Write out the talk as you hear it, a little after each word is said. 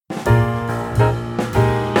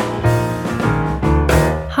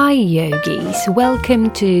Hi yogis,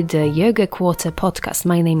 welcome to the Yoga Quarter podcast.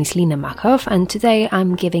 My name is Lina Makov and today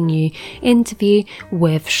I'm giving you interview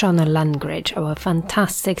with Shona Langridge, our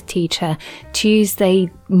fantastic teacher,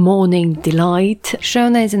 Tuesday morning delight.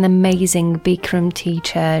 Shona is an amazing Bikram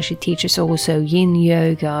teacher. She teaches also Yin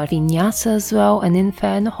Yoga, Vinyasa as well, and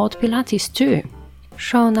Inferno hot Pilates too.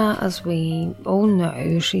 Shona, as we all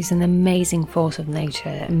know, she's an amazing force of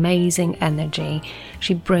nature, amazing energy.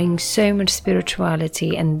 She brings so much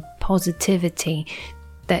spirituality and positivity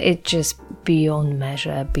that it's just beyond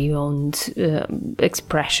measure, beyond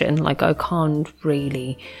expression. Like, I can't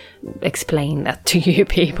really explain that to you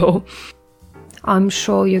people. I'm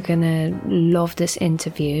sure you're gonna love this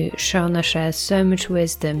interview. Shona shares so much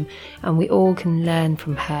wisdom and we all can learn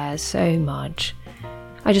from her so much.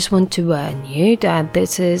 I just want to warn you that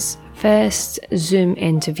this is first Zoom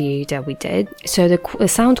interview that we did, so the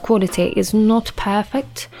sound quality is not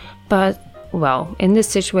perfect, but well, in this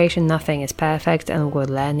situation nothing is perfect and we're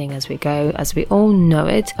learning as we go, as we all know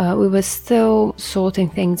it. We were still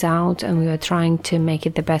sorting things out and we were trying to make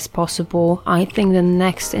it the best possible. I think the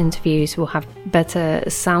next interviews will have better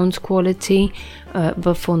sound quality,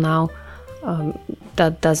 but for now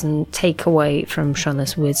that doesn't take away from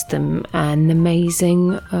Shona's wisdom and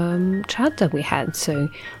amazing chat that we had. So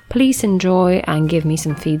please enjoy and give me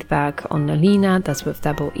some feedback on Alina, that's with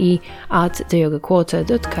double E, at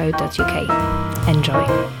theyogaquarter.co.uk. Enjoy.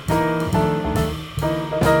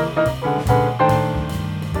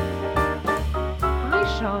 Hi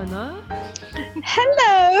Shona.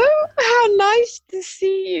 Hello, how nice to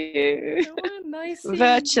see you. Oh, nice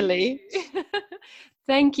virtually.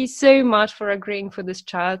 Thank you so much for agreeing for this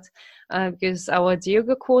chat, because our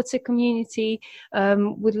Yoga Quarter community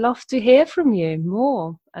would love to hear from you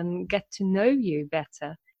more and get to know you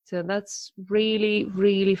better. So that's really,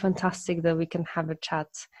 really fantastic that we can have a chat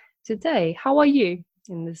today. How are you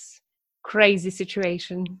in this crazy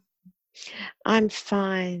situation? I'm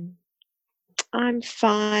fine,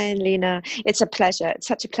 Lina. It's a pleasure. It's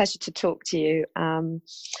such a pleasure to talk to you.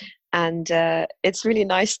 And it's really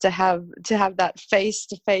nice to have that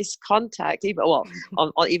face-to-face contact.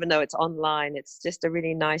 Even though it's online, it's just a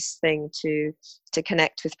really nice thing to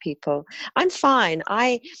connect with people. I'm fine.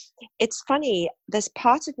 It's funny. There's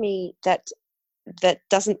part of me that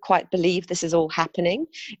doesn't quite believe this is all happening.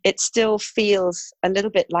 It still feels a little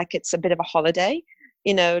bit like it's a bit of a holiday.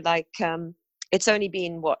 You know, like it's only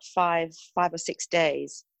been five or 6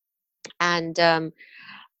 days, and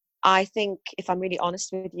I think, if I'm really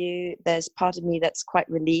honest with you, there's part of me that's quite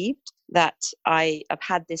relieved that I have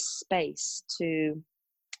had this space to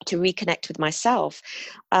reconnect with myself.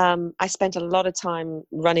 I spent a lot of time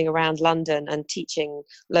running around London and teaching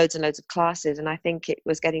loads and loads of classes, and I think it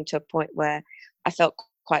was getting to a point where I felt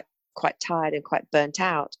quite tired and quite burnt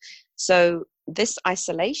out. So this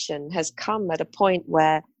isolation has come at a point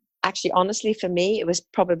where, actually, honestly, for me, it was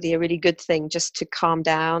probably a really good thing just to calm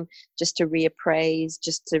down, just to reappraise,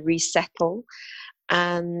 just to resettle.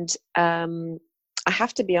 And I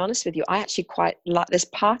have to be honest with you, I actually quite like this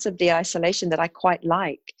part of the isolation that I quite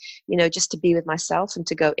like, you know, just to be with myself and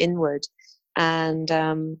to go inward. And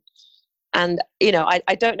you know,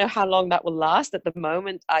 I don't know how long that will last. At the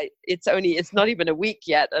moment, it's not even a week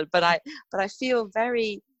yet, but I feel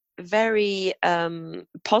very, very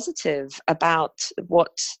positive about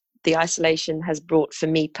what the isolation has brought for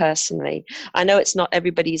me personally. I know it's not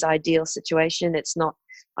everybody's ideal situation. It's not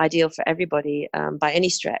ideal for everybody by any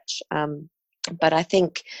stretch. But I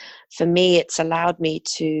think for me, it's allowed me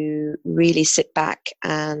to really sit back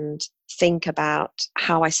and think about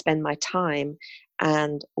how I spend my time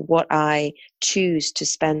and what I choose to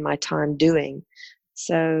spend my time doing.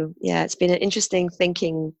 So yeah, it's been an interesting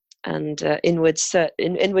thinking and inward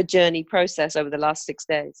journey process over the last 6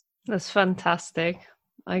 days. That's fantastic.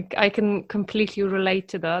 I can completely relate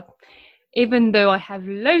to that, even though I have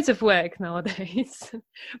loads of work nowadays,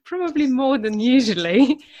 probably more than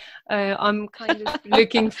usually. I'm kind of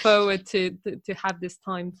looking forward to have this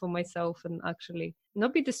time for myself and actually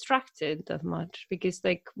not be distracted that much, because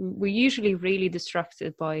like we're usually really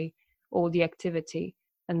distracted by all the activity,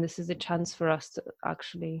 and this is a chance for us to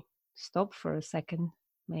actually stop for a second,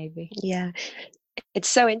 maybe. Yeah. It's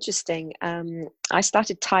so interesting. I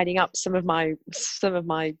started tidying up some of my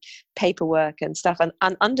paperwork and stuff, and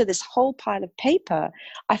under this whole pile of paper,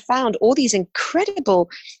 I found all these incredible,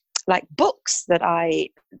 like, books that I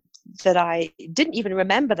didn't even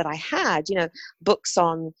remember that I had. You know, books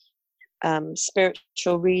on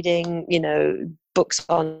spiritual reading. You know, books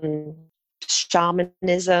on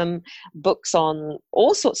shamanism, books on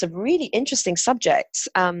all sorts of really interesting subjects.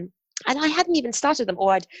 and I hadn't even started them,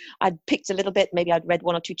 or I'd picked a little bit, maybe I'd read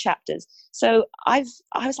 1 or 2 chapters. So I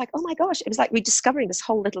was like, oh my gosh, it was like rediscovering this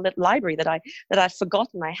whole little library that I'd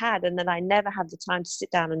forgotten I had, and then I never had the time to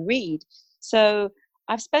sit down and read. So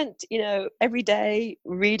I've spent, every day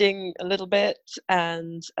reading a little bit,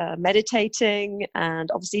 and meditating, and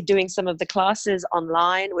obviously doing some of the classes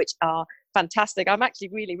online, which are fantastic. I'm actually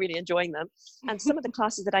really, really enjoying them. And some of the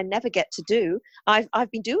classes that I never get to do,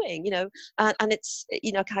 I've been doing, and it's,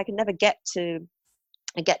 I can never get to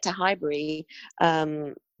Highbury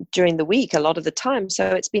during the week a lot of the time. So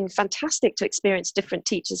it's been fantastic to experience different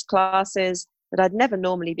teachers' classes that I'd never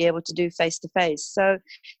normally be able to do face to face. So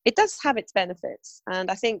it does have its benefits. And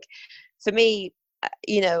I think for me,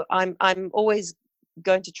 I'm always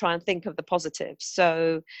going to try and think of the positive.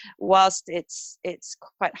 So whilst it's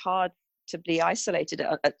quite hard to be isolated,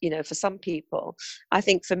 for some people, I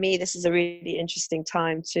think for me, this is a really interesting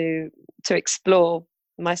time to explore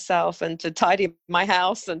myself, and to tidy my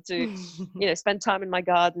house, and to spend time in my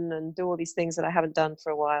garden, and do all these things that I haven't done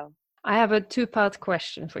for a while. I have a 2-part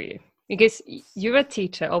question for you, because you're a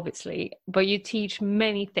teacher, obviously, but you teach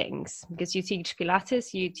many things, because you teach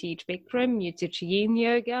Pilates, you teach Bikram, you teach Yin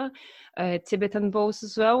yoga, Tibetan bows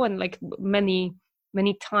as well, and like many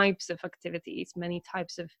types of activities, many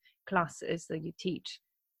types of classes that you teach.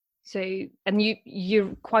 So, and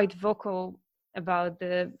you're quite vocal about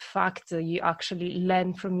the fact that you actually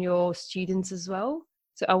learn from your students as well.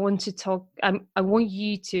 So I want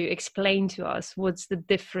you to explain to us what's the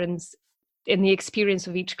difference in the experience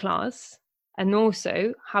of each class, and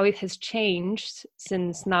also how it has changed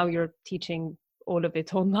since now you're teaching all of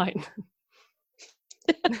it online.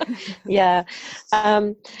 Yeah,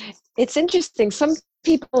 it's interesting. Some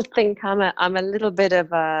people think I'm a little bit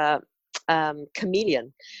of a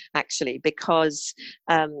chameleon, actually, because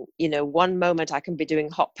one moment I can be doing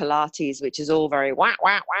hot Pilates, which is all very wah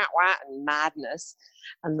wah wah wah and madness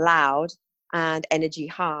and loud and energy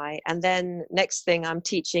high, and then next thing I'm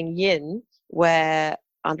teaching Yin, where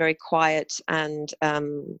I'm very quiet and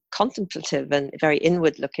contemplative and very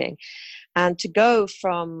inward looking. And to go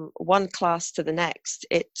from one class to the next,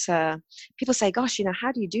 people say, gosh,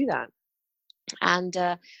 how do you do that? And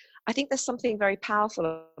I think there's something very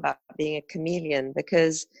powerful about being a chameleon,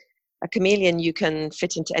 because a chameleon, you can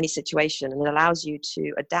fit into any situation, and it allows you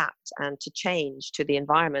to adapt and to change to the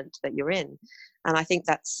environment that you're in. And I think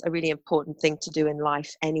that's a really important thing to do in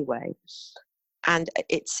life anyway. And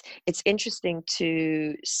it's interesting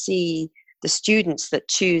to see the students that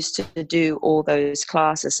choose to do all those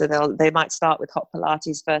classes. So they might start with hot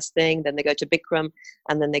Pilates first thing, then they go to Bikram,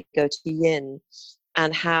 and then they go to Yin,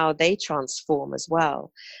 and how they transform as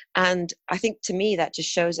well. And I think, to me, that just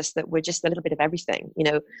shows us that we're just a little bit of everything.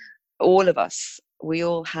 All of us, we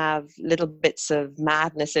all have little bits of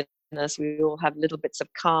madness in us. We all have little bits of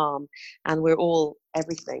calm, and we're all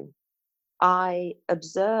everything. I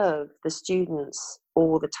observe the students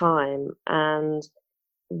all the time, and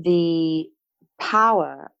the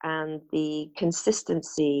power and the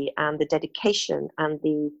consistency and the dedication and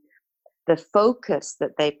the focus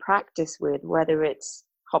that they practice with, whether it's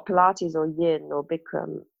hot Pilates or Yin or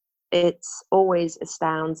Bikram, it always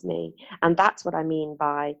astounds me. And that's what I mean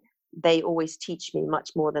by they always teach me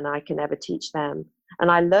much more than I can ever teach them. And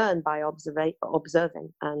I learn by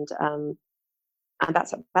observing, and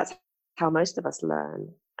that's how most of us learn.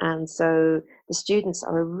 And so the students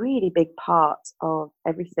are a really big part of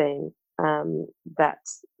everything that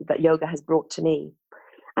yoga has brought to me.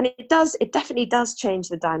 And it definitely does change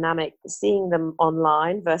the dynamic, seeing them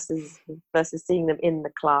online versus seeing them in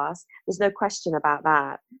the class. There's no question about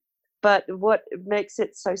that. But what makes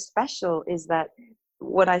it so special is that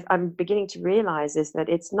what I'm beginning to realize is that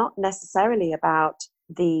it's not necessarily about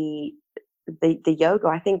the yoga.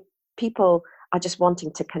 I think people are just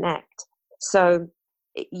wanting to connect. So,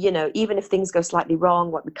 even if things go slightly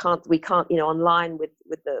wrong, we can't, online with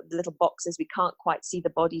the little boxes, we can't quite see the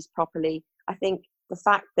bodies properly. I think the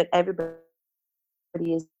fact that everybody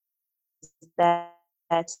is there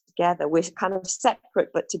together, we're kind of separate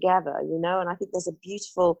but together, and I think there's a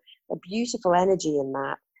beautiful energy in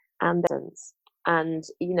that. And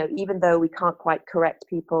even though we can't quite correct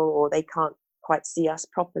people, or they can't quite see us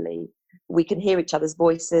properly, we can hear each other's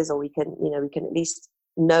voices, or we can at least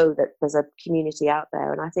know that there's a community out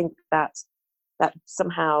there. And I think that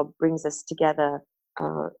somehow brings us together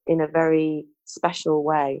in a very special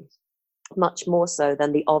way, much more so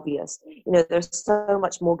than the obvious. There's so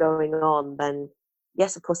much more going on than,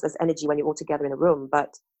 yes, of course, there's energy when you're all together in a room,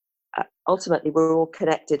 but ultimately we're all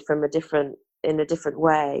connected in a different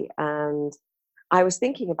way. And I was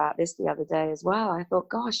thinking about this the other day as well. I thought,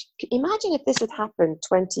 gosh, imagine if this had happened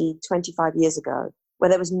 20, 25 years ago. where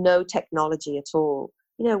there was no technology at all,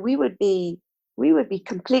 we would be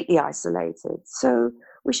completely isolated. So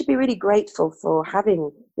we should be really grateful for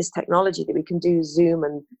having this technology that we can do Zoom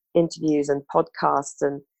and interviews and podcasts,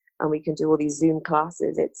 and we can do all these Zoom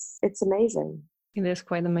classes. It's amazing. It is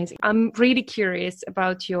quite amazing. I'm really curious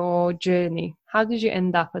about your journey. How did you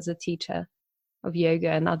end up as a teacher of yoga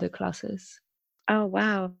and other classes? Oh,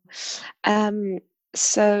 wow.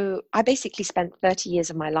 So I basically spent 30 years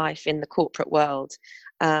of my life in the corporate world.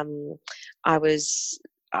 I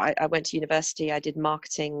went to university. I did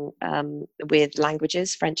marketing with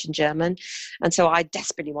languages, French and German. And so I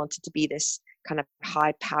desperately wanted to be this kind of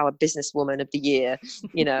high power businesswoman of the year,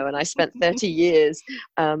 and I spent 30 years,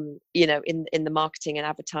 in the marketing and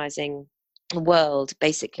advertising world.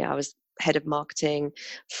 Basically, I was head of marketing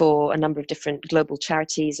for a number of different global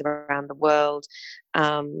charities around the world.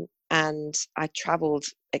 And I traveled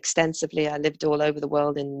extensively. I lived all over the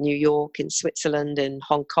world, in New York, in Switzerland, in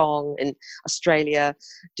Hong Kong, in Australia,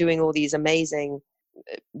 doing all these amazing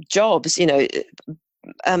jobs,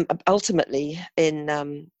 ultimately in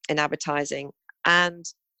advertising. And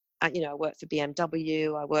I worked for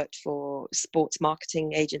BMW, I worked for sports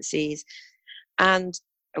marketing agencies. And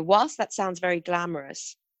whilst that sounds very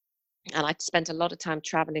glamorous, and I spent a lot of time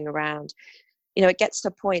traveling around, it gets to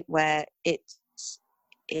a point where it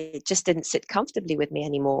just didn't sit comfortably with me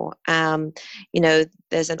anymore.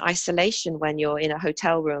 There's an isolation when you're in a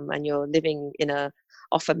hotel room and you're living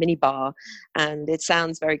off a minibar, and it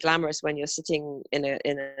sounds very glamorous when you're sitting in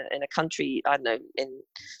a country, I don't know, in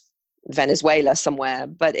Venezuela somewhere,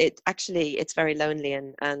 but it's very lonely,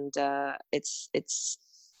 and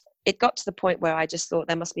it got to the point where I just thought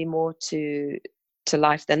there must be more to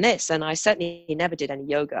life than this. And I certainly never did any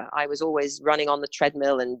yoga. I was always running on the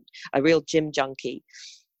treadmill and a real gym junkie.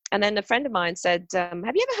 And then a friend of mine said, have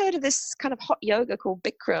you ever heard of this kind of hot yoga called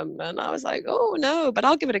Bikram? And I was like, oh no, but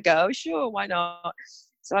I'll give it a go. Sure, why not?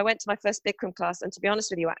 So I went to my first Bikram class, and to be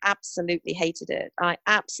honest with you, I absolutely hated it. I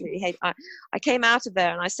absolutely hate it. I came out of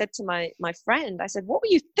there and I said to my friend, I said, what were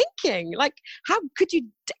you thinking? Like, how could you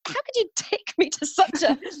take me to such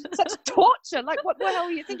torture? Like, what the hell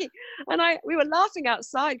were you thinking? And we were laughing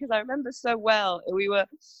outside, because I remember so well,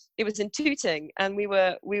 it was in Tooting, and we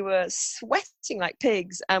were sweating like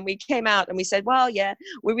pigs, and we came out and we said, well, yeah,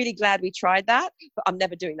 we're really glad we tried that, but I'm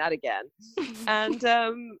never doing that again.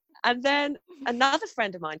 And then another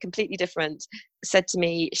friend of mine, completely different, said to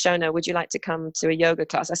me, Shona, would you like to come to a yoga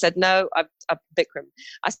class? I said, no, I've Bikram.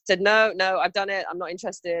 I said, no, I've done it. I'm not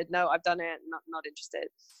interested. No, I've done it. Not interested.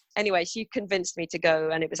 Anyway, she convinced me to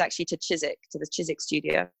go, and it was actually to the Chiswick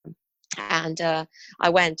studio. And I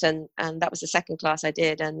went, and that was the second class I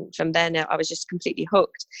did. And from then I was just completely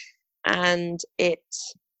hooked. And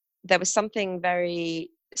there was something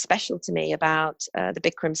very special to me about the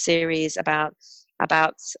Bikram series, about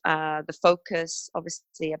the focus,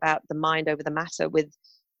 obviously, about the mind over the matter,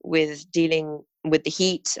 with dealing with the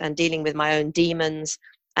heat and dealing with my own demons.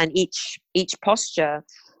 And each posture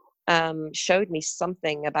showed me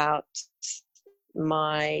something about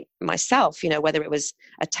myself, whether it was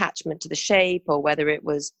attachment to the shape, or whether it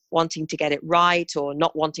was wanting to get it right or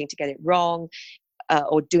not wanting to get it wrong,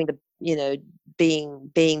 or doing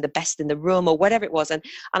being the best in the room, or whatever it was. And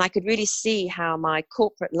I could really see how my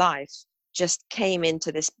corporate life just came into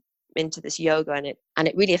this yoga, and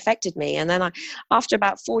it really affected me. And then after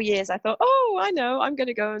about 4 years, I thought, oh, I know, I'm going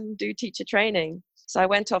to go and do teacher training. So I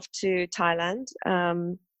went off to Thailand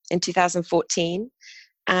in 2014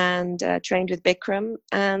 and trained with Bikram,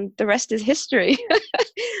 and the rest is history.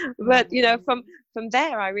 But from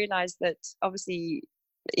there, I realized that obviously,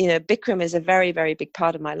 Bikram is a very, very big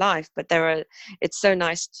part of my life, but it's so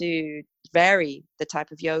nice to vary the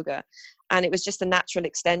type of yoga. And it was just a natural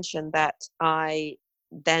extension that I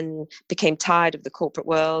then became tired of the corporate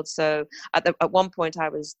world. So at one point I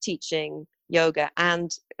was teaching yoga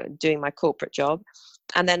and doing my corporate job.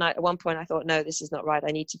 And then at one point I thought, no, this is not right.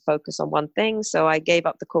 I need to focus on one thing. So I gave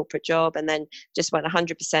up the corporate job and then just went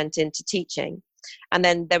 100% into teaching. And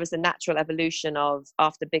then there was the natural evolution of,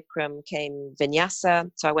 after Bikram came Vinyasa.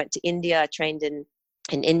 So I went to India. I trained in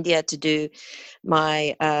India to do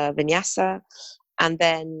my Vinyasa. And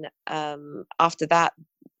then after that,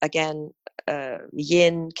 again,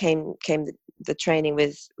 Yin came the training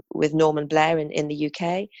with Norman Blair in the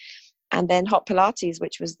UK. And then hot Pilates,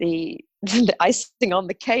 which was the icing on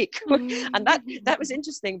the cake. And that was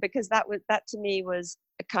interesting, because that to me was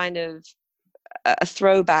a kind of a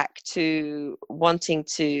throwback to wanting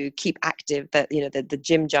to keep active, that the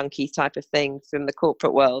gym junkie type of thing from the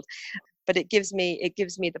corporate world. But it gives me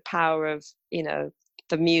the power of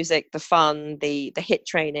the music, the fun, the hit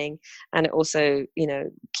training, and it also, you know,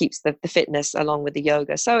 keeps the fitness along with the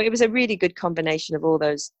yoga. So it was a really good combination of all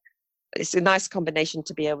those. It's a nice combination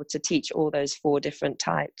to be able to teach all those 4 different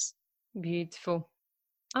types. Beautiful.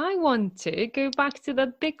 I want to go back to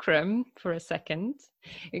that Bikram for a second,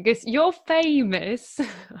 because you're famous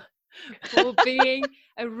for being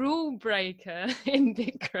a rule breaker in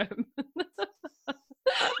Bikram.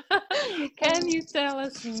 Can you tell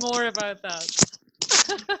us more about that?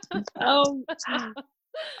 Oh,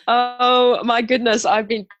 oh my goodness, I've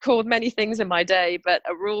been called many things in my day, but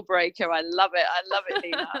a rule breaker, I love it. I love it,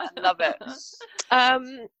 Lena. I love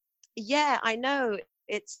it. Yeah, I know.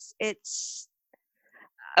 It's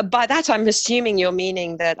by that I'm assuming you're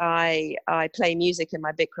meaning that I play music in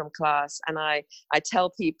my Bikram class, and I tell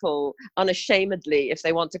people unashamedly, if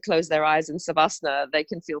they want to close their eyes in Savasana, they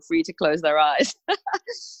can feel free to close their eyes.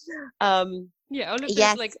 Yeah, all of those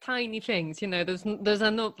Yes. like tiny things, you know, those are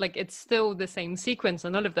not like, it's still the same sequence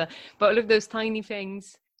and all of that, but all of those tiny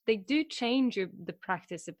things, they do change the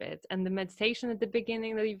practice a bit, and the meditation at the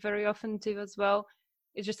beginning that you very often do as well.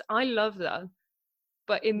 It's just, I love that,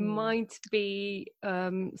 but it might be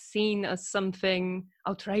seen as something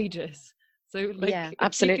outrageous. So like, Yeah,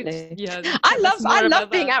 absolutely. I love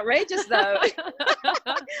being outrageous though.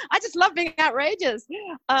 I just love being outrageous.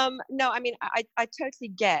 No, I mean, I totally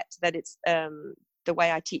get that it's the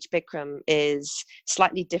way I teach Bikram is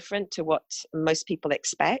slightly different to what most people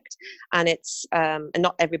expect, and it's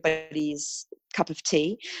not everybody's cup of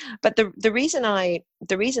tea. But the reason I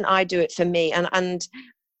do it for me, and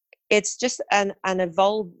it's just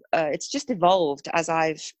it's just evolved as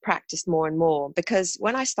I've practiced more and more, because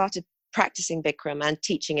when I started practicing Bikram and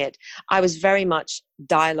teaching it, I was very much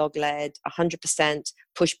dialogue led, 100%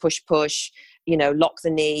 push, push, push, you know, lock the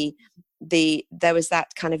knee. There was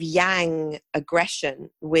that kind of yang aggression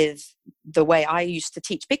with the way I used to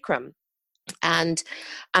teach Bikram, and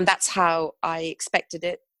that's how I expected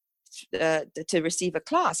it to receive a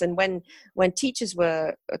class. And when teachers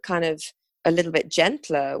were kind of a little bit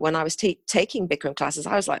gentler when I was taking Bikram classes,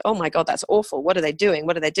 I was like, oh my God, that's awful. What are they doing?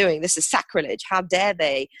 What are they doing? This is sacrilege. How dare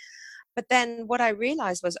they? But then what I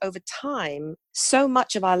realized was, over time, so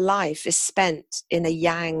much of our life is spent in a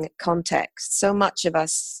yang context. So much of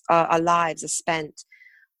our lives are spent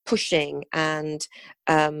pushing and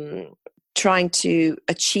trying to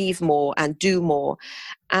achieve more and do more.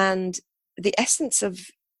 And the essence of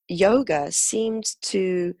yoga seemed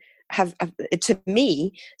to have, to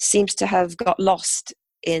me, seems to have got lost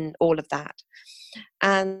in all of that.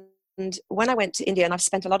 And when I went to India, and I've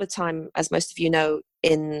spent a lot of time, as most of you know,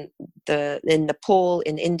 in Nepal,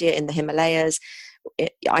 in India, in the Himalayas,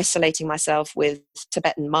 isolating myself with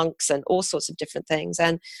Tibetan monks and all sorts of different things.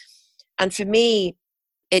 And for me,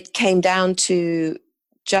 it came down to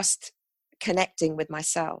just connecting with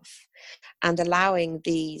myself and allowing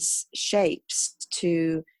these shapes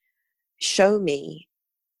to show me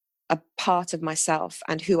a part of myself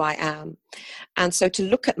and who I am. And so to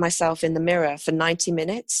look at myself in the mirror for 90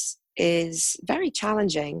 minutes is very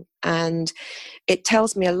challenging, and it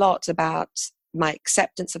tells me a lot about my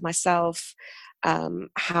acceptance of myself,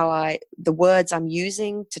 the words I'm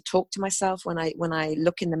using to talk to myself when I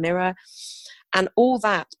look in the mirror. And all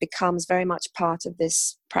that becomes very much part of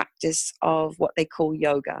this practice of what they call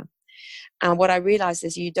yoga. And what I realized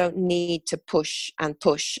is, you don't need to push and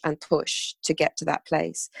push and push to get to that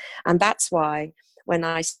place. And that's why when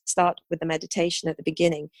I start with the meditation at the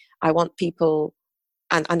beginning, I want people,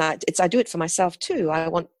 and I do it for myself too, I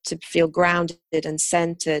want to feel grounded and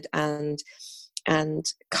centered and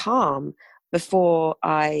calm before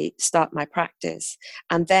I start my practice.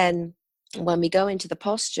 And then when we go into the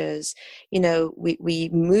postures, you know, we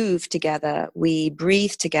move together, we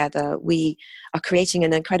breathe together, we are creating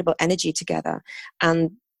an incredible energy together.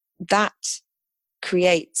 And that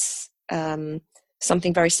creates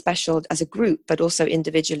something very special as a group, but also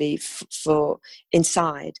individually for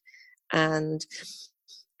inside. And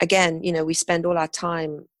again, you know, we spend all our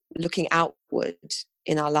time looking outward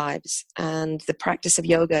in our lives. And the practice of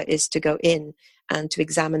yoga is to go in and to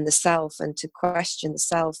examine the self and to question the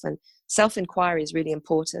self. And self-inquiry is really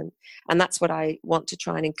important. And that's what I want to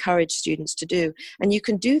try and encourage students to do. And you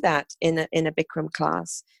can do that in a Bikram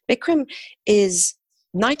class.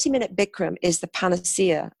 90-minute Bikram is the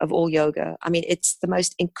panacea of all yoga. I mean, it's the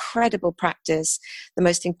most incredible practice, the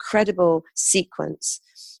most incredible sequence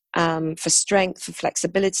for strength, for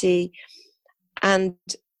flexibility. And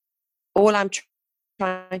all I'm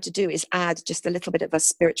trying to do is add just a little bit of a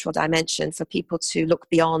spiritual dimension for people to look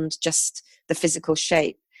beyond just the physical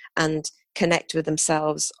shape and connect with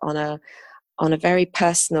themselves on a very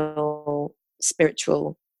personal,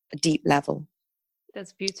 spiritual, deep level.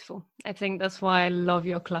 That's beautiful. I think that's why I love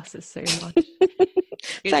your classes so much.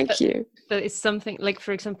 Thank you. But it's something like,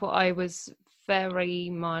 for example, I was very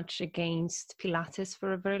much against Pilates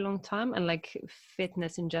for a very long time, and like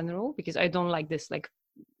fitness in general, because I don't like this like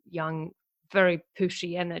young, very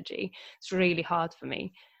pushy energy. It's really hard for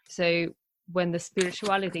me. So when the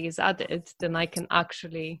spirituality is added, then I can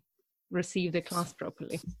actually receive the class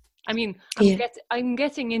properly. I mean, I'm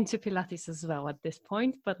getting into Pilates as well at this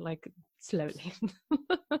point, but like slowly.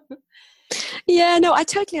 Yeah, no, I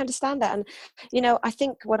totally understand that. And, you know, I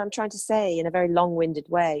think what I'm trying to say in a very long-winded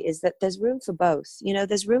way is that there's room for both. You know,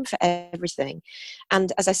 there's room for everything.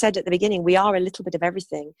 And as I said at the beginning, we are a little bit of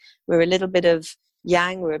everything. We're a little bit of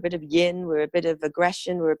yang, we're a bit of yin, we're a bit of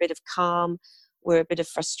aggression, we're a bit of calm, we're a bit of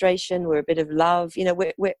frustration, we're a bit of love. You know,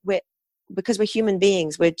 we're because we're human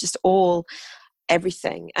beings, we're just all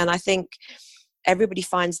everything. And I think everybody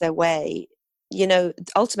finds their way. You know,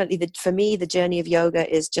 ultimately, for me, the journey of yoga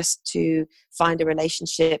is just to find a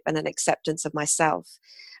relationship and an acceptance of myself.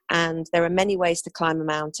 And there are many ways to climb a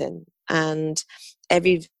mountain, and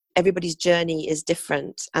everybody's journey is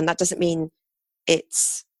different. And that doesn't mean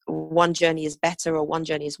it's one journey is better or one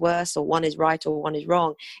journey is worse or one is right or one is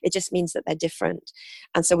wrong. It just means that they're different.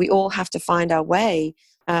 And so we all have to find our way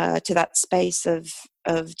to that space of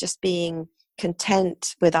just being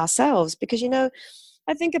content with ourselves. Because, you know,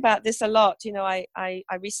 I think about this a lot. You know, I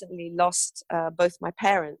recently lost both my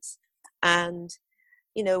parents, and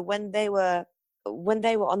you know, when they were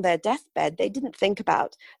on their deathbed, they didn't think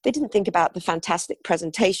about the fantastic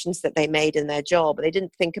presentations that they made in their job. They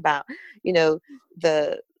didn't think about, you know,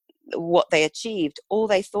 what they achieved. All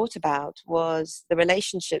they thought about was the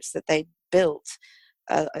relationships that they built,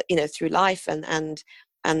 you know, through life, and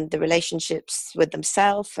the relationships with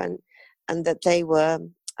themselves, and that they were,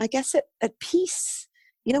 I guess, at peace,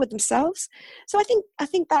 you know, with themselves. So I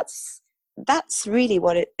think that's really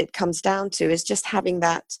what it comes down to, is just having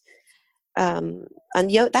that, and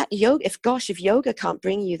that yoga. If yoga can't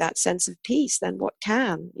bring you that sense of peace, then what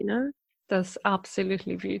can, you know? That's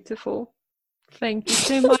absolutely beautiful. Thank you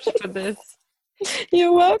so much for this.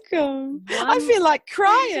 You're welcome. I feel like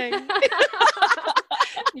crying.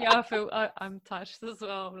 Yeah, I'm touched as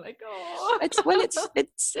well. I'm like, oh.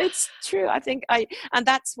 It's true. I think and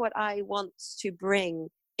that's what I want to bring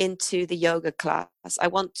into the yoga class. I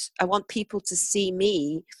want people to see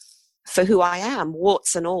me for who I am,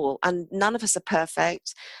 warts and all. And none of us are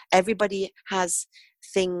perfect. Everybody has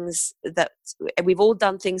things that we've all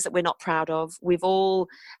done, things that we're not proud of. We've all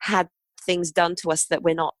had things done to us that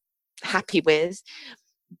we're not happy with.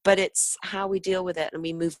 But it's how we deal with it, and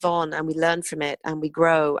we move on, and we learn from it, and we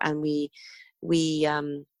grow, and we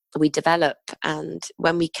develop. And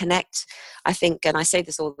when we connect, I think, and I say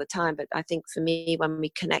this all the time, but I think for me, when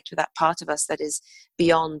we connect with that part of us that is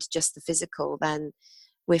beyond just the physical, then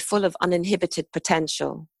we're full of uninhibited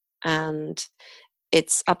potential, and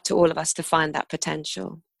it's up to all of us to find that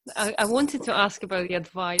potential. I wanted to ask about the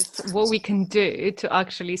advice, what we can do to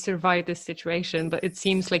actually survive this situation, but it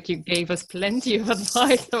seems like you gave us plenty of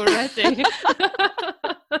advice already.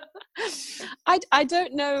 I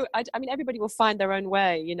don't know. I mean, everybody will find their own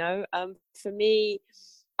way, you know. For me,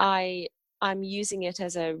 I'm using it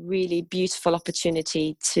as a really beautiful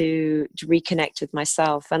opportunity to reconnect with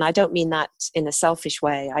myself. And I don't mean that in a selfish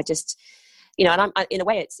way. I just, you know, and in a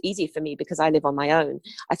way it's easy for me because I live on my own.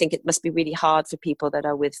 I think it must be really hard for people that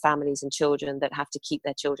are with families and children that have to keep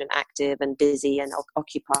their children active and busy and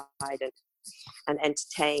occupied and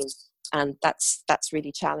entertained. And that's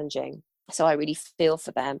really challenging. So I really feel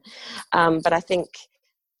for them. But I think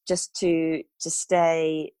just to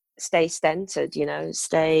stay centered, you know,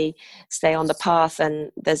 stay on the path.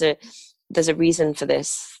 And there's a reason for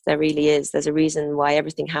this. There really is. There's a reason why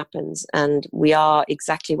everything happens. And we are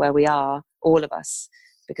exactly where we are, all of us,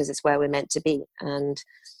 because it's where we're meant to be. And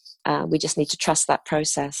we just need to trust that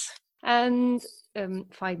process. And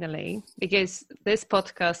finally, because this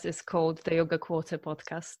podcast is called the Yoga Quarter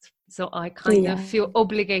podcast, so I kind of feel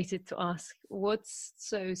obligated to ask, what's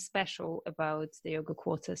so special about the Yoga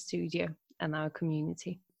Quarter studio and our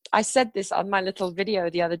community? I said this on my little video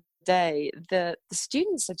the other day. The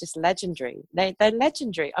students are just legendary. They're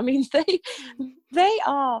legendary. I mean, they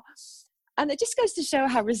are, and it just goes to show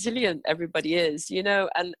how resilient everybody is, you know.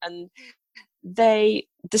 And the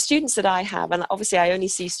students that I have, and obviously I only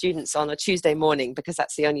see students on a Tuesday morning because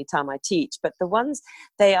that's the only time I teach, but the ones,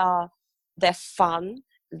 they're fun,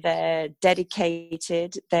 they're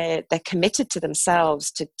dedicated, they're committed to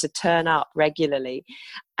themselves to turn up regularly,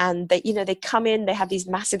 and they come in, they have these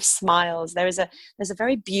massive smiles. There's a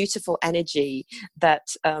very beautiful energy that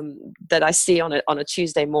I see on a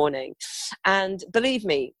Tuesday morning. And believe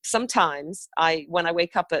me, sometimes when I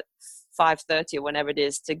wake up at 5:30 or whenever it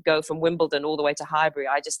is to go from Wimbledon all the way to Highbury,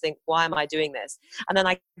 I just think, why am I doing this? And then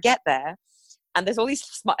I get there, and there's all these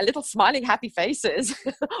little smiling, happy faces,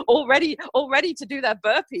 all ready to do their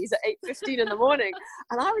burpees at 8:15 in the morning.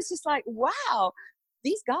 And I was just like, wow,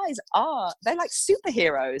 these guys they're like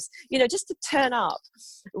superheroes, just to turn up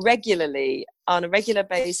regularly on a regular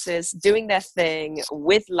basis, doing their thing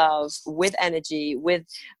with love, with energy, with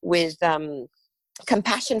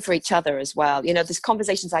compassion for each other as well. There's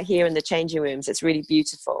conversations I hear in the changing rooms. It's really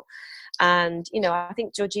beautiful. And, I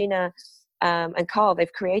think Georgina and Carl,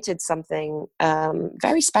 they've created something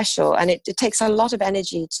very special, and it takes a lot of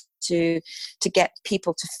energy to get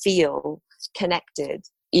people to feel connected,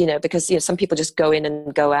 because some people just go in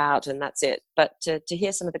and go out and that's it. But to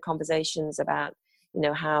hear some of the conversations about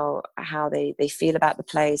how they feel about the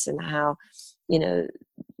place, and how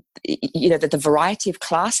the variety of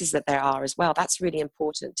classes that there are as well, that's really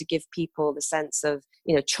important, to give people the sense of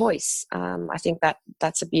choice. I think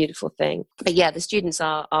that's a beautiful thing. But yeah, the students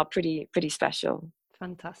are pretty special.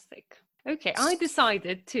 Fantastic. Okay, I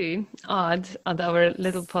decided to add at our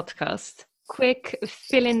little podcast quick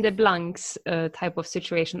fill in the blanks type of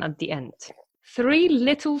situation at the end. 3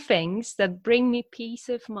 little things that bring me peace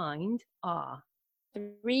of mind are.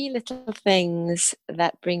 3 little things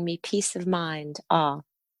that bring me peace of mind are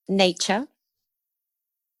nature.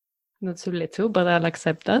 Not so little, but I'll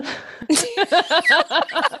accept that.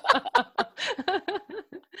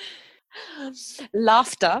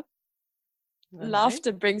 Laughter. Okay.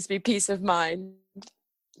 Laughter brings me peace of mind.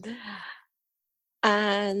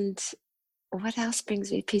 And what else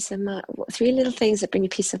brings me peace of mind? 3 little things that bring me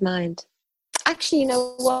peace of mind. Actually, you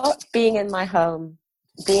know what? Being in my home.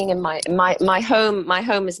 Being in my home. My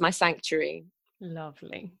home is my sanctuary.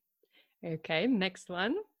 Lovely. Okay, next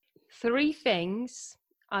one. 3 things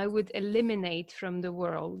I would eliminate from the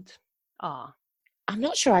world are. I'm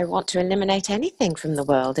not sure I want to eliminate anything from the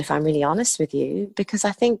world, if I'm really honest with you, because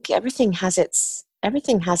I think everything has its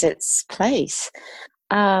place,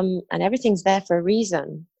 and everything's there for a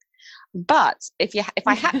reason. But if you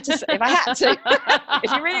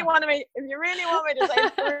really want me to say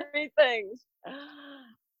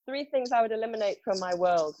 3 things I would eliminate from my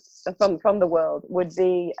world, from the world, would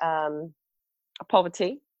be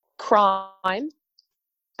poverty, crime,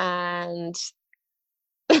 and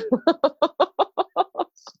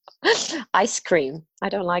ice cream. I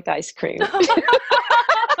don't like ice cream.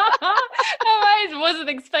 I wasn't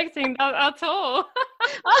expecting that at all.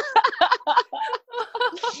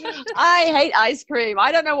 I hate ice cream.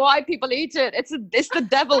 I don't know why people eat it. It's the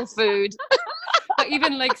devil food.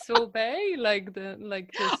 Even like sorbet,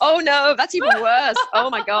 Oh no, that's even worse. Oh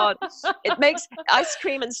my god, it makes ice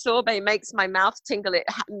cream and sorbet makes my mouth tingle. It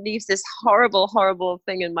leaves this horrible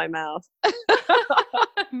thing in my mouth.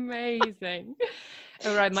 Amazing.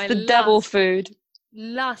 All right, the devil food.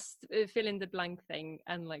 Last fill in the blank thing,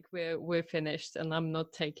 and we're finished, and I'm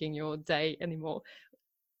not taking your day anymore.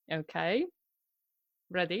 Okay,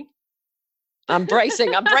 ready? I'm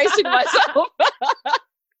bracing myself.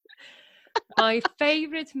 My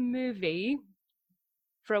favorite movie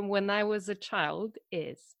from when I was a child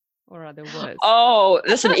is, or other words. Oh,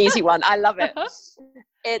 that's an easy one. I love it.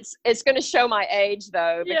 It's going to show my age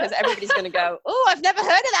though, because everybody's going to go, oh, I've never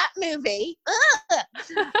heard of that movie.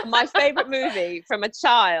 My favorite movie from a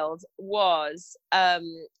child was a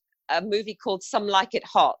movie called Some Like It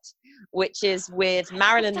Hot, which is with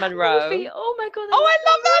Marilyn Monroe. Movie. Oh my god! I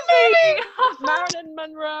love that movie. Marilyn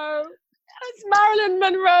Monroe. It's Marilyn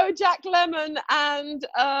Monroe, Jack Lemmon, and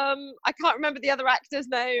I can't remember the other actor's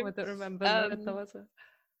name. I don't remember.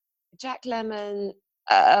 Jack Lemmon.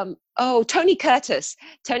 Tony Curtis,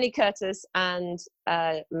 and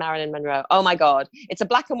Marilyn Monroe. Oh my god, it's a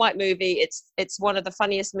black and white movie. It's one of the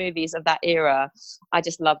funniest movies of that era. I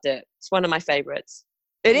just loved it. It's one of my favorites.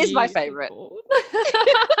 It is my favorite.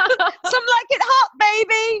 Some Like It Hot,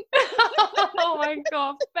 baby. Oh my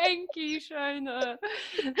god, thank you, Shona.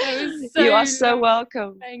 You are so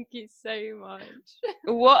welcome. Thank you so much.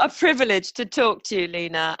 What a privilege to talk to you,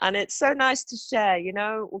 Lena, and it's so nice to share,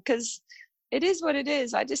 because it is what it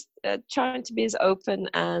is. I just trying to be as open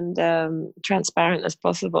and transparent as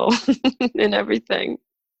possible in everything.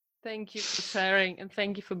 Thank you for sharing, and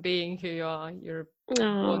thank you for being who you are. You're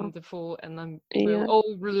wonderful, and we're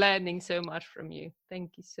all learning so much from you.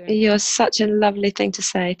 Thank you so much. You're such a lovely thing to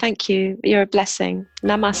say. Thank you. You're a blessing.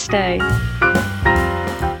 Namaste.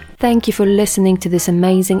 Thank you for listening to this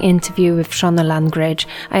amazing interview with Shona Langridge.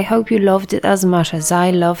 I hope you loved it as much as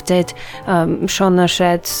I loved it. Shona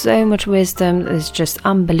shared so much wisdom, it's just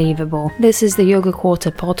unbelievable. This is the Yoga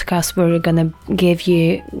Quarter podcast where we're gonna give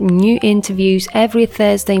you new interviews every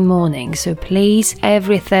Thursday morning. So please,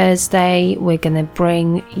 every Thursday we're gonna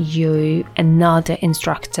bring you another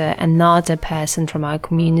instructor, another person from our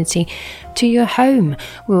community to your home.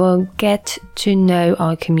 We will get to know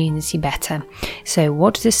our community better. So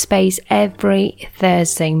watch this space every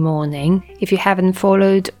Thursday morning. If you haven't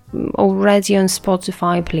followed already on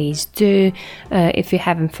Spotify, please do. If you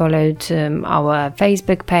haven't followed our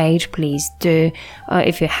Facebook page, please do.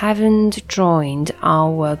 If you haven't joined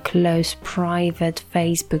our close private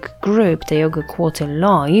Facebook group, the Yoga Quarter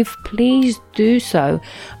Live, please do so.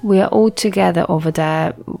 We are all together over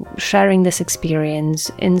there, sharing this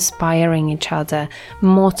experience, inspiring each other,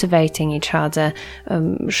 motivating each other,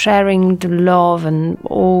 sharing the love and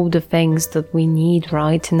all the things that we need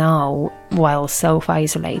right now while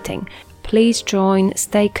self-isolating. Please join,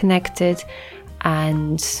 stay connected,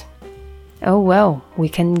 and we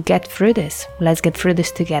can get through this. Let's get through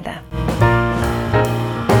this together.